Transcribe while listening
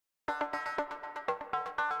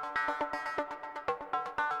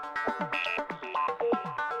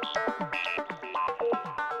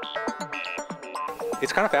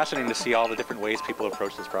it's kind of fascinating to see all the different ways people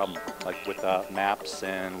approach this problem, like with maps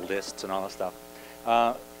and lists and all that stuff.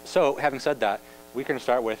 So having said that, we can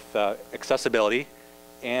start with accessibility,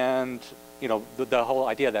 and the whole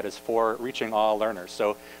idea that is for reaching all learners.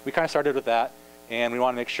 So we kind of started with that, and we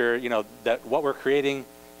want to make sure that what we're creating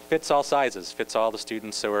fits all sizes, fits all the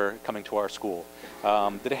students who are coming to our school.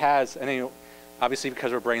 That it has, and obviously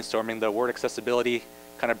because we're brainstorming, the word accessibility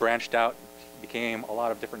kind of branched out, became a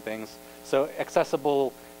lot of different things. So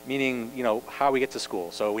accessible meaning how we get to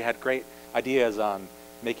school. So we had great ideas on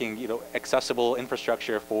making accessible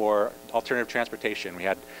infrastructure for alternative transportation. We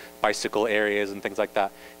had bicycle areas and things like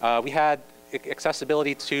that. We had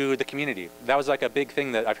accessibility to the community. That was like a big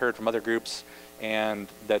thing that I've heard from other groups, and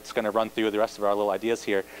that's going to run through the rest of our little ideas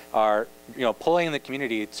here, are pulling the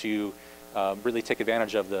community to really take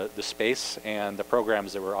advantage of the space and the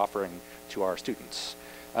programs that we're offering to our students.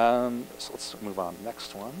 So let's move on.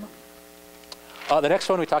 Next one. The next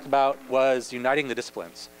one we talked about was uniting the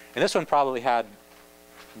disciplines. And this one probably had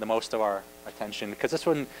the most of our attention, because this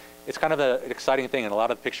one, it's kind of an exciting thing, and a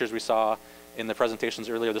lot of the pictures we saw in the presentations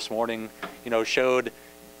earlier this morning, showed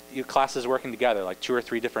classes working together, like 2 or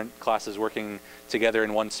 3 different classes working together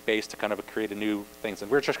in one space to kind of create a new things.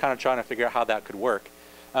 And we're just kind of trying to figure out how that could work.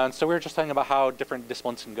 And so we were just talking about how different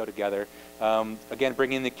disciplines can go together. Again,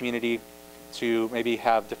 bringing the community to maybe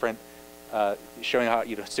have different, showing how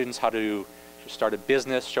students how to start a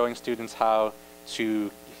business, showing students how to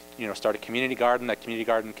start a community garden. That community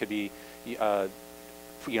garden could be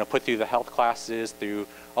put through the health classes, through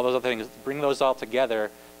all those other things. Bring those all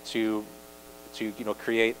together to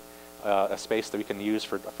create a space that we can use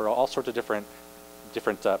for all sorts of different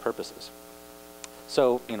purposes.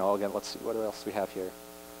 So again, let's see what else we have here.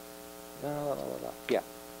 Yeah,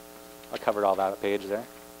 I covered all that page there.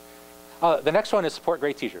 The next one is support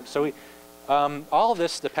great teachers. So we, all of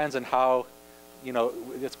this depends on how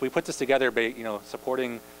we put this together by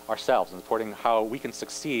supporting ourselves and supporting how we can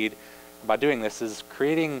succeed by doing this. Is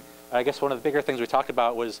creating, I guess one of the bigger things we talked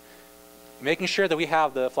about was making sure that we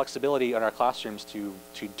have the flexibility in our classrooms to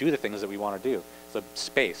do the things that we want to do. So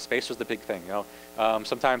space was the big thing.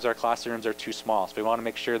 Sometimes our classrooms are too small, so we want to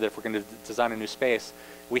make sure that if we're going to design a new space,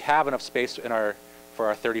 we have enough space for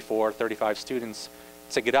our 34, 35 students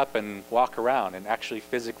to get up and walk around and actually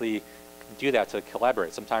physically do that, to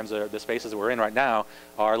collaborate. Sometimes the spaces that we're in right now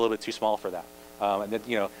are a little bit too small for that. And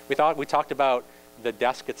then we talked about the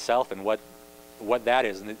desk itself and what that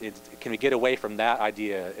is, and can we get away from that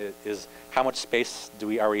idea? Is how much space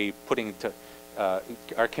are we putting to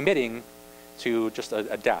are committing to just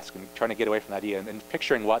a desk, and trying to get away from that idea and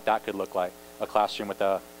picturing what that could look like, a classroom with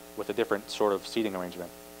a different sort of seating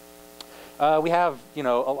arrangement. We have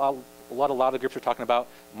a lot of groups are talking about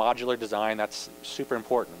modular design. That's super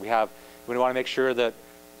important. We want to make sure that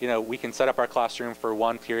we can set up our classroom for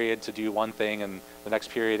one period to do one thing, and the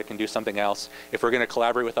next period it can do something else. If we're going to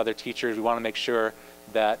collaborate with other teachers, we want to make sure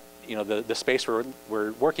that the space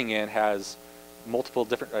we're working in has multiple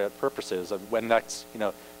different purposes. When that's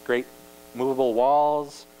great movable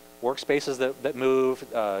walls, workspaces that move,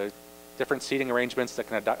 different seating arrangements that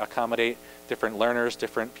can accommodate different learners,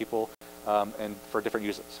 different people, and for different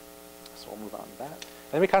uses. So we'll move on to that.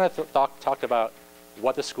 And then we kind of talked about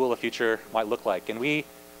what the school of the future might look like, and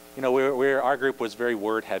our group was very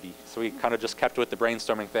word heavy, so we kind of just kept with the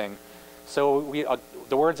brainstorming thing. So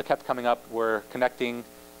the words that kept coming up were connecting,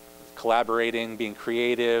 collaborating, being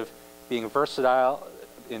creative, being versatile,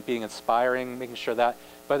 and being inspiring, making sure that.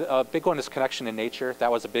 But a big one is connection in nature.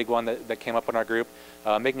 That was a big one that came up in our group.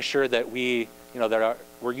 Making sure that we're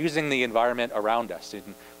using the environment around us.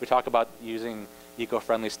 And we talk about using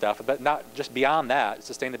eco-friendly stuff, but not just beyond that.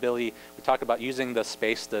 Sustainability. We talk about using the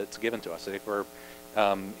space that's given to us. If we're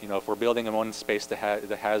if we're building in one space that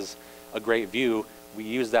has a great view, we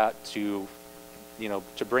use that to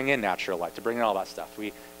bring in natural light, to bring in all that stuff.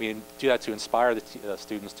 We do that to inspire the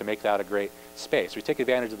students to make that a great space. We take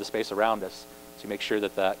advantage of the space around us to make sure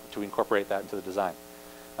to incorporate that into the design.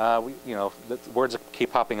 The words that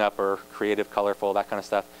keep popping up are creative, colorful, that kind of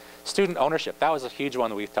stuff. Student ownership, that was a huge one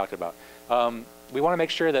that we've talked about. We want to make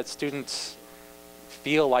sure that students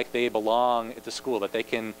feel like they belong at the school, that they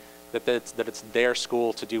can, that it's their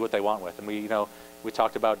school to do what they want with. And we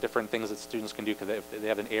talked about different things that students can do, because if they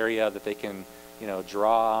have an area that they can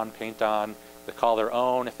draw on, paint on, they call their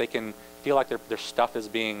own, if they can feel like their stuff is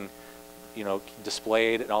being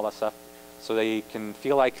displayed and all that stuff, so they can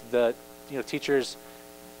feel like the teachers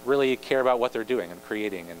really care about what they're doing and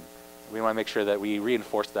creating, and we want to make sure that we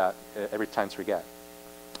reinforce that every chance we get.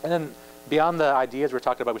 And then beyond the ideas we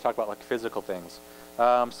talked about like physical things,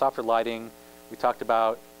 softer lighting. We talked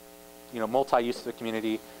about multi-use to the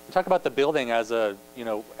community. We talked about the building as a,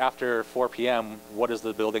 after 4 p.m., what is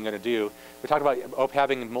the building going to do? We talked about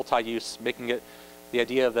having multi-use, making it the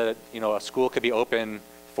idea that, a school could be open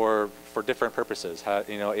for different purposes.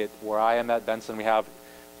 Where I am at Benson, we have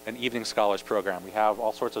an evening scholars program. We have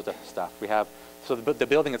all sorts of different stuff. We have, so the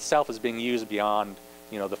building itself is being used beyond,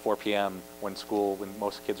 the 4 p.m. when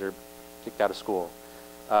most kids are kicked out of school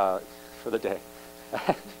for the day.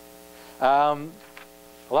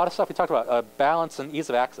 A lot of stuff we talked about, balance and ease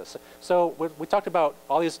of access. So we talked about,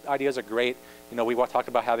 all these ideas are great. We talked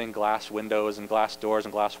about having glass windows and glass doors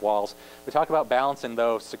and glass walls. We talked about balancing,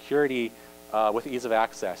 though, security with ease of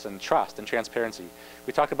access and trust and transparency.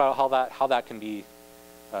 We talked about how that can be,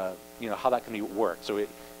 how that can be worked. So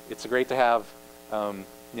it's great to have,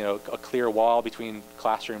 a clear wall between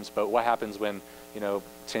classrooms, but what happens when,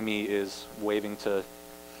 Timmy is waving to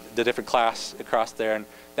the different class across there, and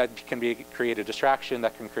that can create a distraction,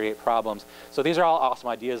 that can create problems. So these are all awesome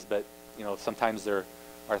ideas, but sometimes there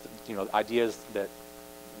are ideas that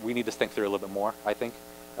we need to think through a little bit more, I think.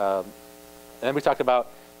 And then we talked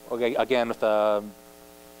about, again, with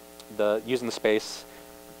using the space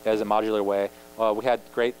as a modular way. We had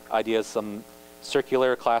great ideas, some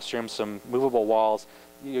circular classrooms, some movable walls,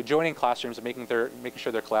 joining classrooms and making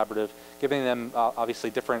sure they're collaborative, giving them obviously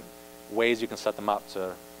different ways you can set them up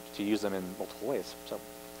to use them in multiple ways. So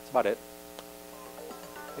that's about it.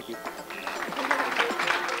 Thank you.